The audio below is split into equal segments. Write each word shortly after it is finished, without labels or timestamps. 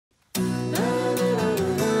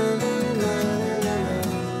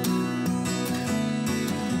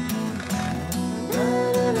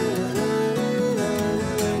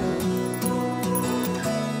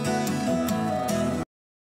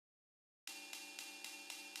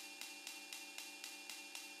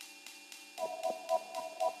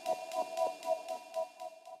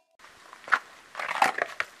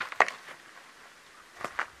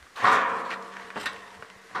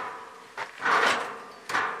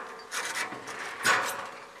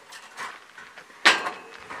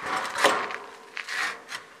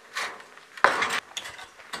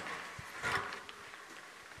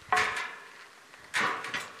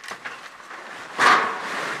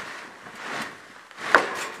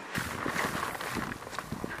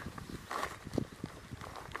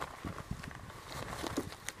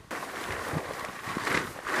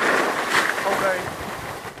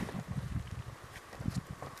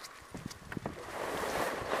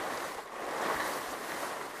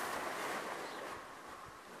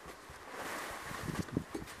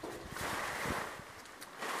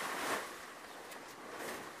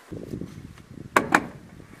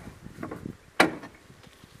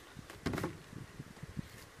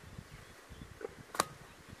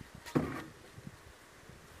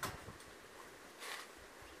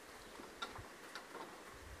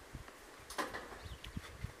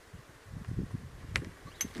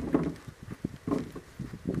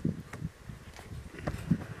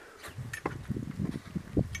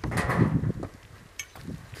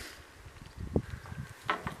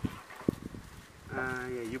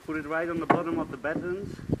right on the bottom of the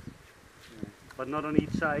battens, but not on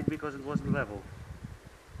each side because it wasn't level.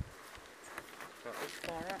 Got this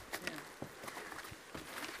far up, yeah.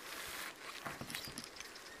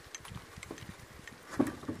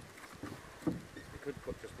 You could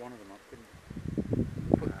put just one of them up, couldn't you?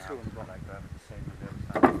 Put two on the bottom like that, the same as the other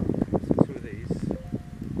side. So two of these.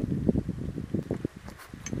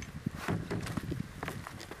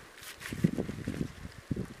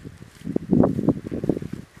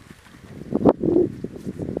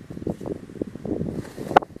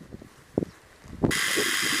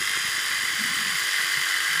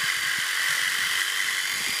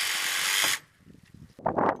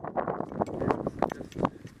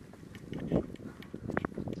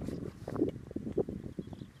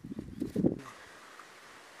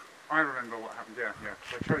 I remember what happened, yeah.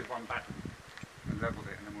 So I chose one batten and levelled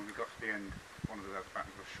it, and then when we got to the end, one of the other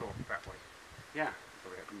battens was short that way. Yeah. So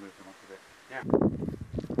we had to move them off a bit. Yeah.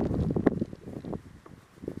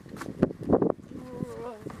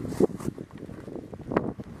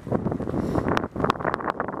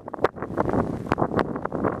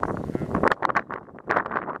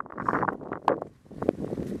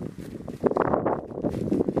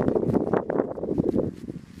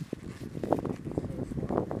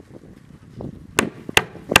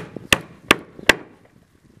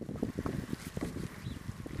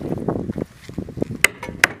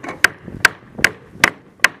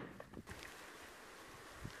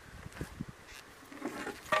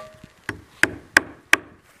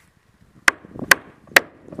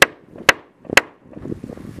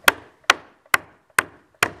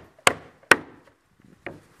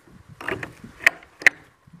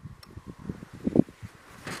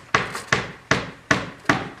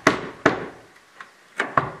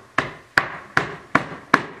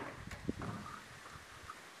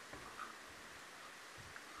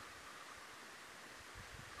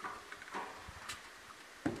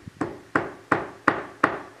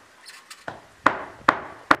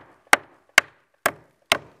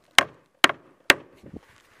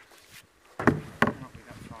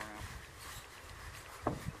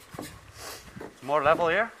 More level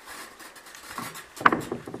here?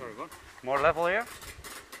 Sorry, what? More level here?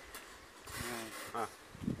 No.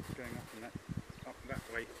 Going up and up that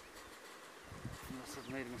way. Unless I've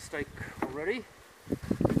made a mistake already.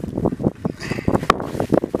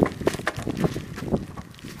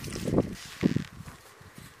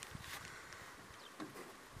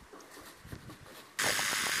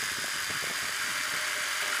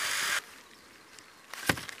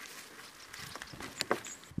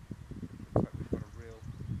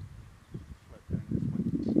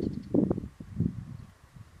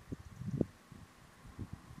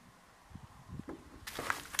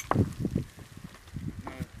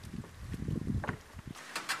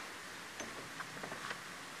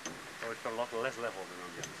 It's a lot less level than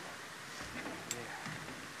on the other side. Yeah.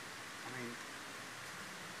 I mean,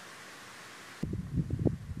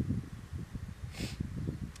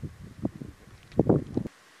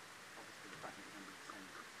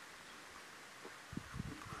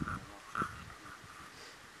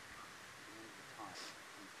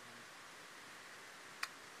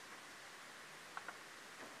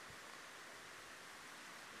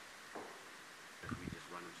 We just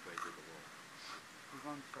run them straight through the wall. we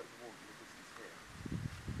run straight to the wall in the distance here.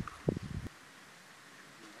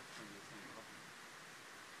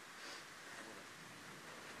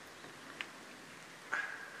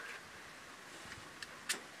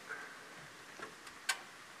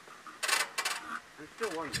 I'm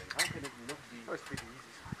still wondering, how can it not be... Oh, it's pretty easy.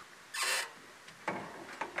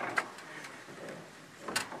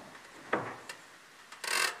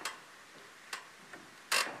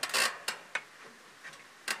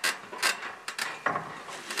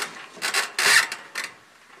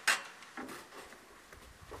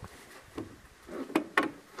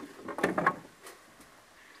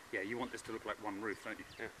 Yeah, you want this to look like one roof, don't you?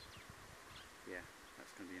 Yeah. Yeah,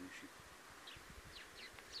 that's going to be an issue.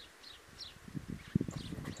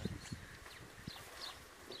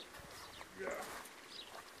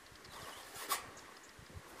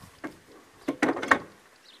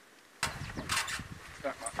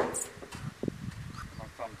 That much. My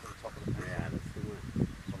thumb to the top of the pencil. Yeah, that's the one.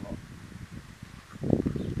 It's a lot.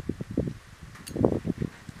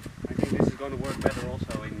 I think this is going to work better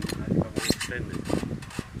also in, if I will extend it.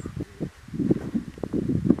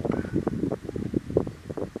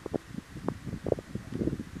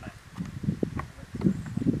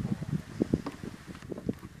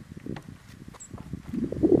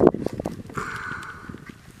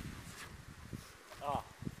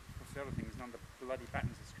 That's the other thing, is none of the bloody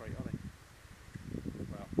battens are straight, are they?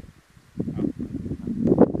 Well,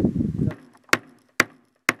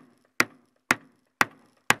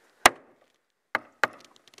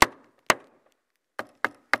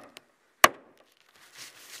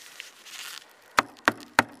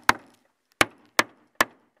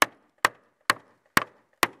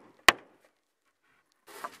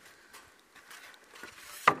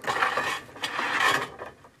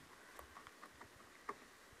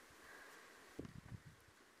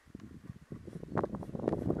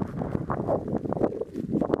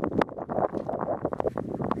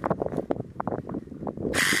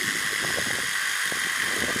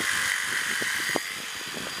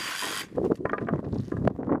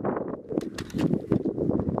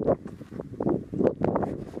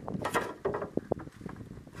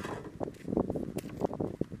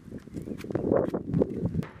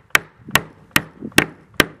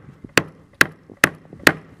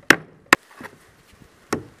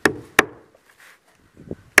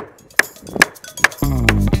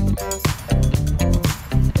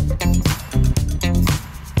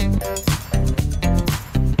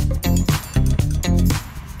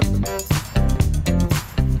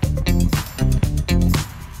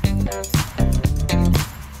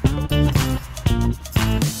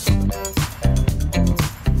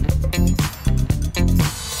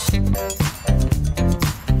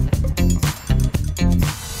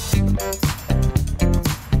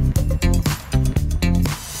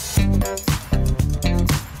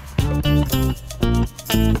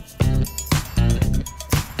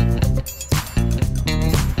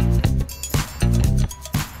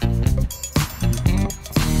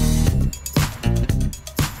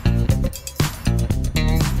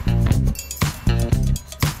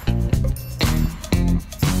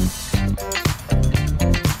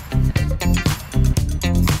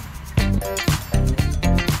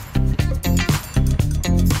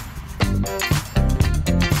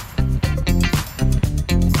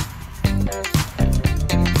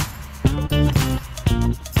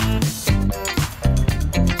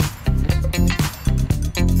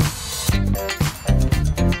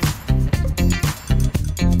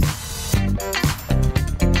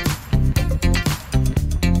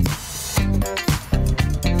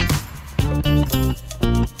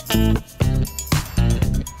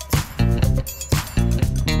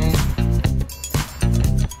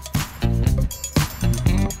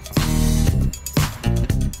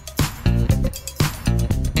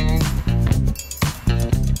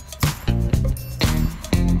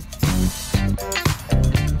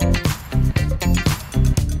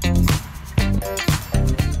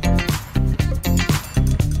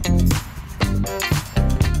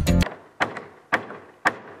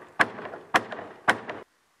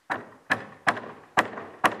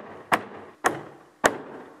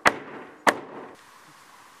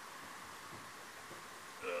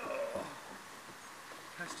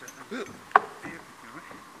 My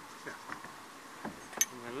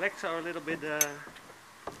legs are a little bit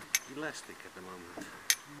elastic at the moment.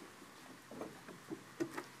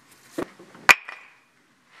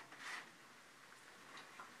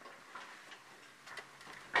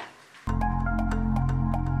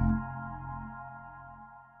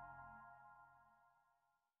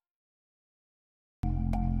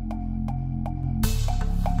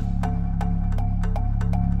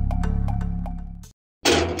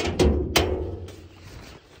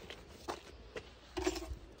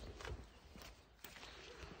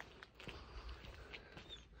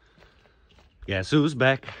 Guess who's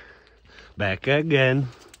back? Back again.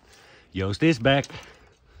 Joost is back.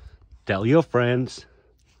 Tell your friends.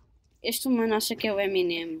 Este humano acha que é o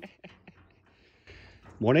Eminem.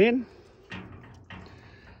 Morning.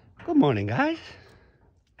 Good morning, guys.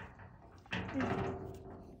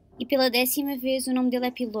 E pela 10ª vez o nome dele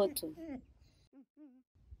é Piloto.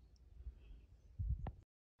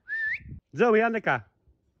 Zoey, anda cá.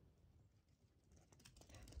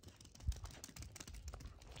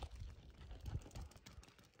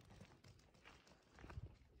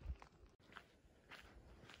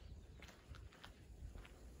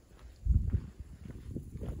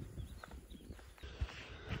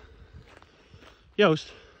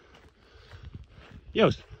 Joost.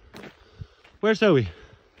 Joost. Where's Zoey?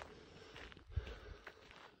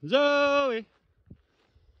 Zoey.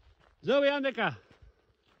 Zoey, anda cá.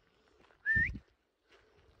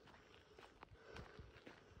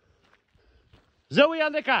 Zoey,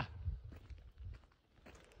 anda cá.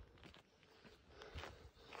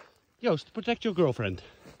 Joost, protect your girlfriend.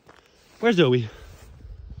 Where's Zoey?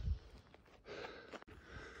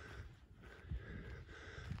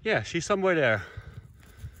 Yeah, she's somewhere there.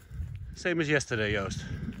 Same as yesterday, Joost.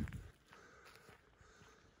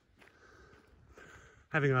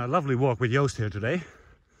 Having a lovely walk with Joost here today.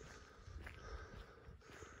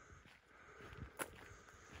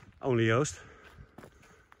 Only Joost.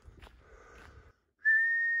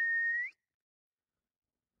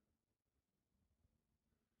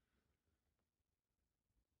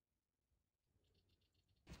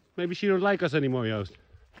 Maybe she don't like us anymore, Joost.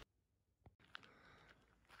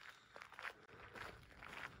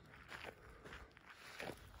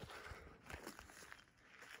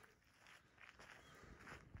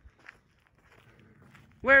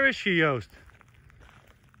 Where is she, Joost?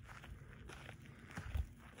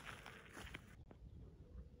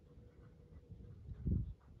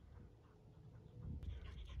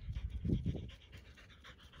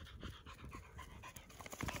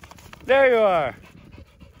 There you are.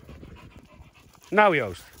 Now,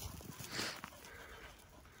 Joost.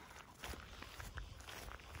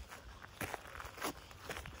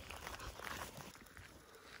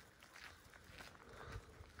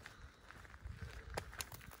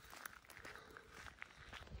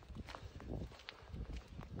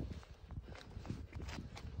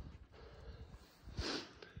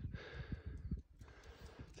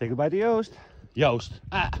 Say goodbye to Joost. Joost.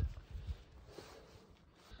 Ah.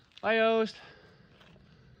 Bye, Joost.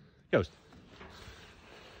 Joost.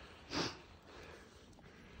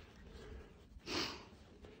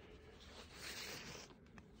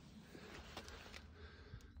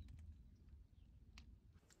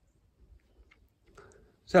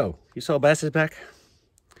 So, you saw Bass is back.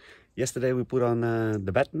 Yesterday we put on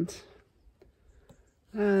the battens.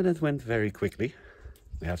 That went very quickly.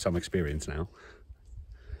 We have some experience now.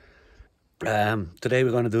 Today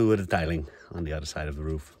we're going to do the tiling on the other side of the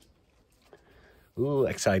roof. Ooh,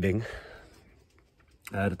 exciting.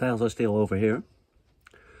 The tiles are still over here.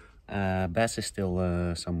 Bass is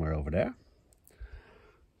still somewhere over there.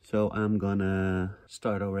 So I'm gonna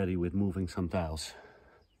start already with moving some tiles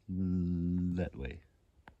that way.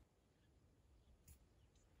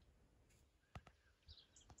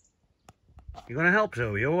 You gonna help,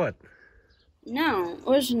 Zoey, or what? Não,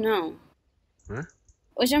 hoje não. Hã?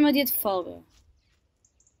 Hoje é meu dia de folga.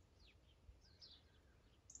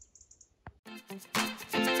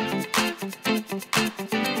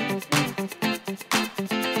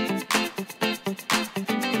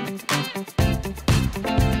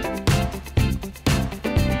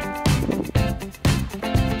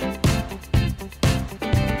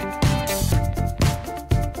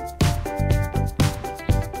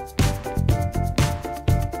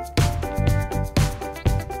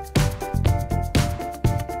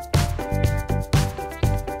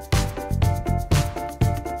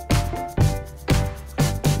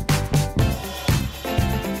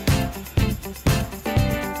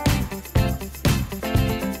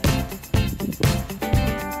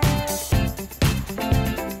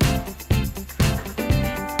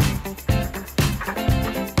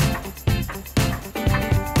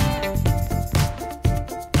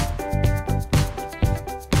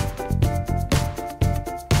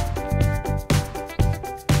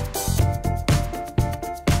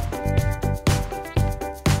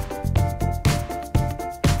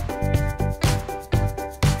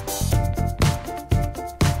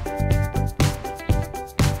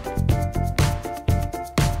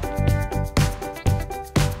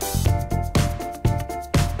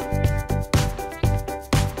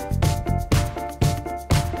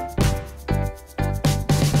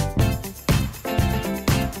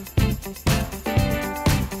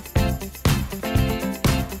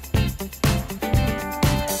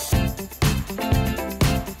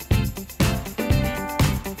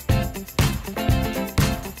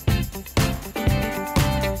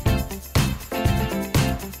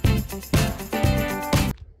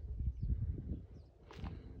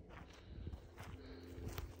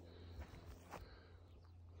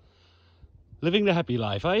 living the happy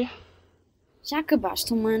life, are you? Já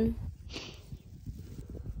acabaste, humano?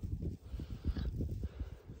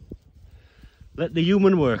 Let the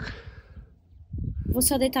human work. Vou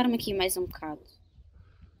só deitar-me aqui mais um bocado.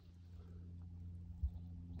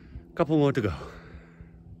 Couple more to go.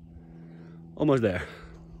 Almost there.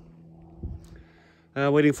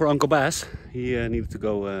 Waiting for Uncle Bass. He needed to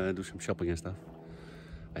go do some shopping and stuff.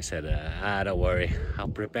 I said, don't worry, I'll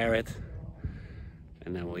prepare it.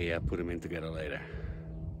 And then we put them in together later.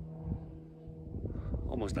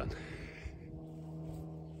 Almost done.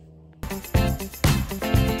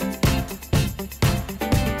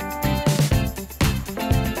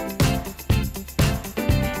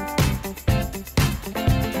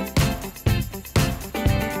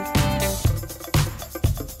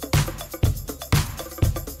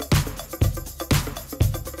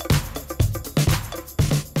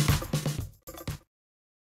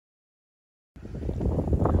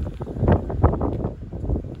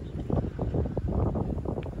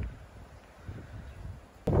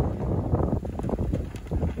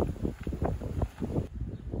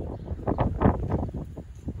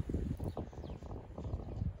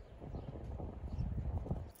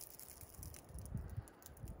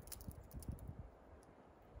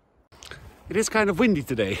 It is kind of windy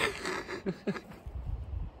today.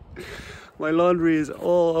 My laundry is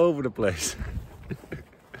all over the place.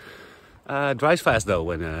 Dries fast though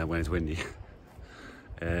when it's windy.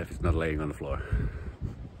 If it's not laying on the floor.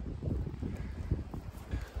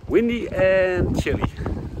 Windy and chilly.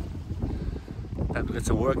 Time to get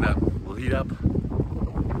some work done. We'll heat up.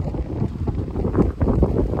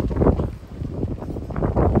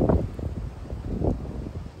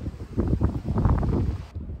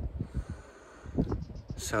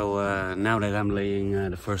 So now that I'm laying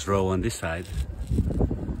the first row on this side,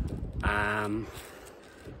 I'm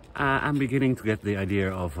beginning to get the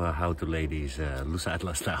idea of how to lay these loose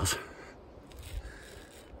atlas tiles.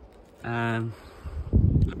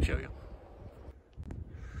 Let me show you.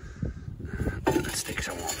 Let's take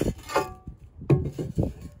some off.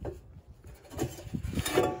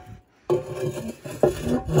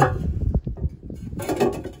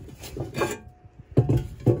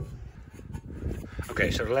 Okay,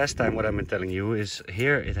 so the last time what I've been telling you is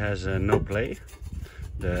here it has no play.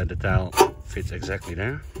 The tile fits exactly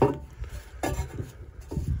there.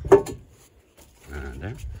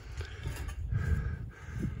 There.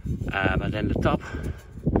 But then the top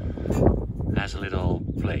has a little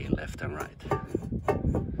play left and right.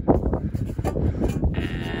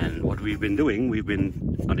 And what we've been doing, we've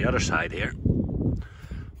been on the other side here.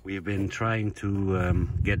 We've been trying to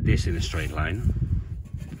get this in a straight line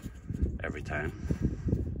every time.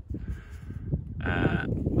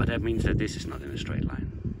 But that means that this is not in a straight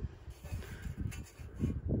line.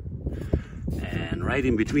 And right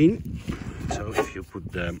in between, so if you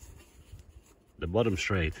put the bottom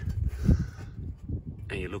straight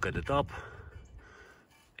and you look at the top,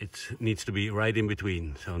 it needs to be right in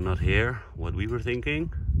between. So not here, what we were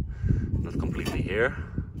thinking, not completely here,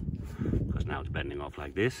 because now it's bending off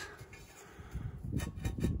like this,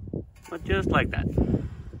 but just like that.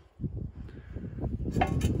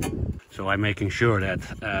 So I'm making sure that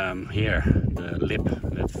here the lip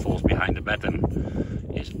that falls behind the batten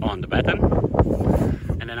is on the batten,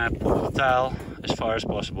 and then I pull the tile as far as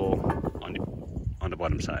possible on the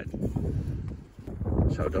bottom side.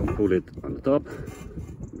 So don't pull it on the top,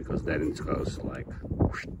 because then it goes like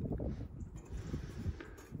whoosh.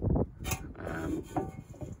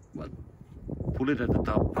 But pull it at the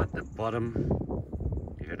top, at the bottom.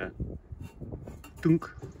 You hear that? Tunk.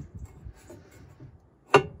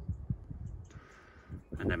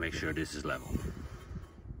 And then make sure this is level.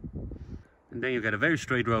 And then you get a very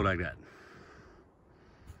straight row like that.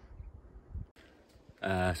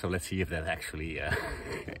 So let's see if that actually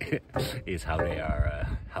is how they are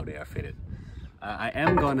fitted. I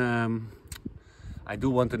do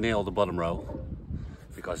want to nail the bottom row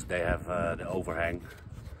because they have the overhang.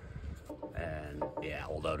 And yeah,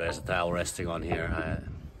 although there's a towel resting on here,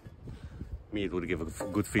 me it would give a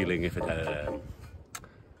good feeling if it had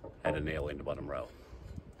a nail in the bottom row.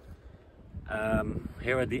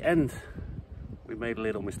 Here at the end we made a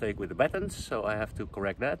little mistake with the battens, so I have to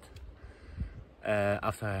correct that.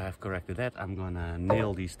 After I have corrected that, I'm gonna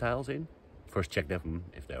nail these tiles in. First check them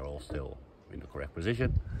if they're all still in the correct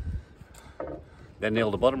position. Then nail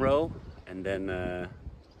the bottom row and then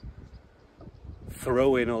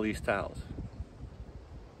throw in all these tiles.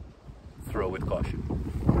 Throw with caution.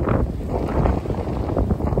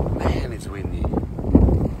 Man, it's windy.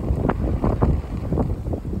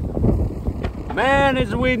 Man,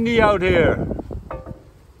 it's windy out here.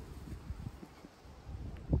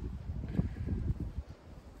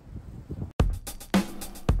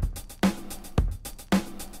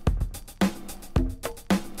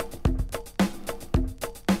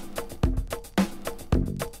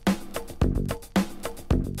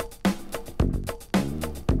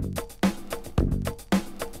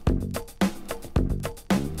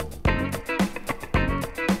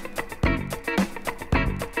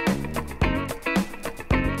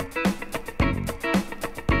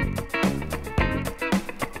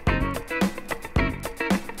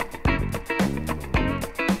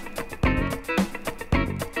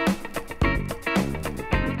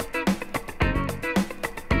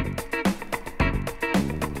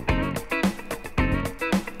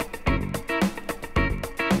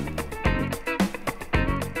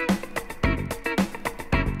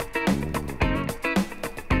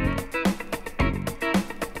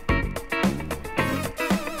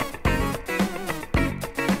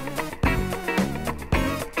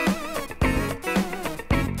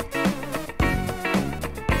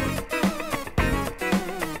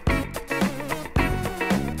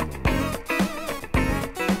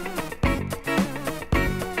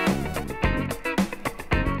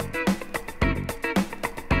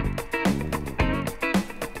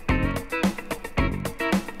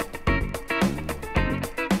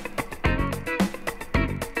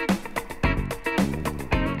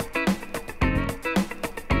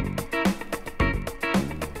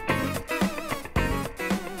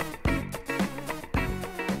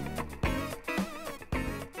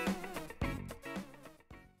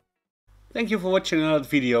 Thank you for watching another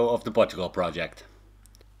video of the Portugal project.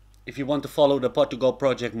 If you want to follow the Portugal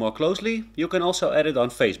project more closely, you can also add it on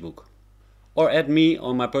Facebook. Or add me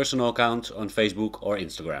on my personal account on Facebook or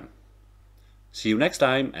Instagram. See you next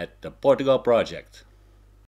time at the Portugal project.